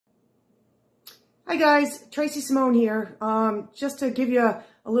Hi guys, Tracey Simone here. Just to give you a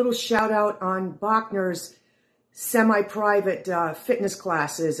little shout out on BOCHNER'S semi-private fitness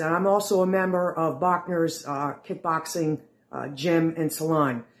classes. And I'm also a member of BOCHNER'S kickboxing gym and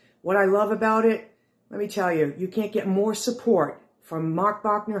salon. What I love about it, let me tell you, you can't get more support from Marc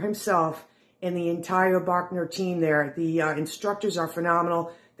BOCHNER himself and the entire BOCHNER team there. The instructors are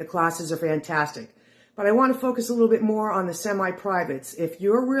phenomenal. The classes are fantastic. But I want to focus a little bit more on the semi-privates. If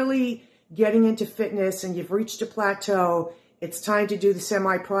you're really getting into fitness and you've reached a plateau, it's time to do the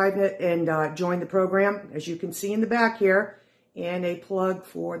semi-private and join the program, as you can see in the back here. And a plug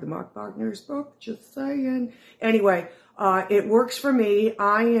for the Marc BOCHNER'S book, just saying. Anyway, it works for me.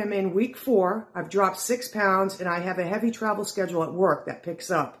 I am in week 4. I've dropped 6 pounds and I have a heavy travel schedule at work that picks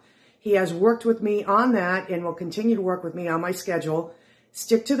up. He has worked with me on that and will continue to work with me on my schedule.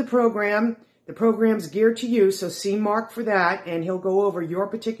 Stick to the program. The program's geared to you, so see Marc for that, and he'll go over your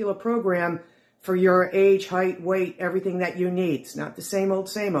particular program for your age, height, weight, everything that you need. It's not the same old,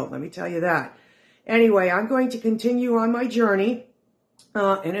 let me tell you that. Anyway, I'm going to continue on my journey,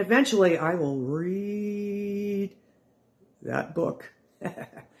 and eventually I will read that book.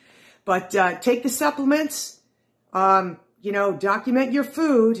 But take the supplements, document your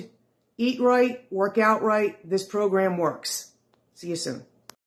food, eat right, work out right. This program works. See you soon.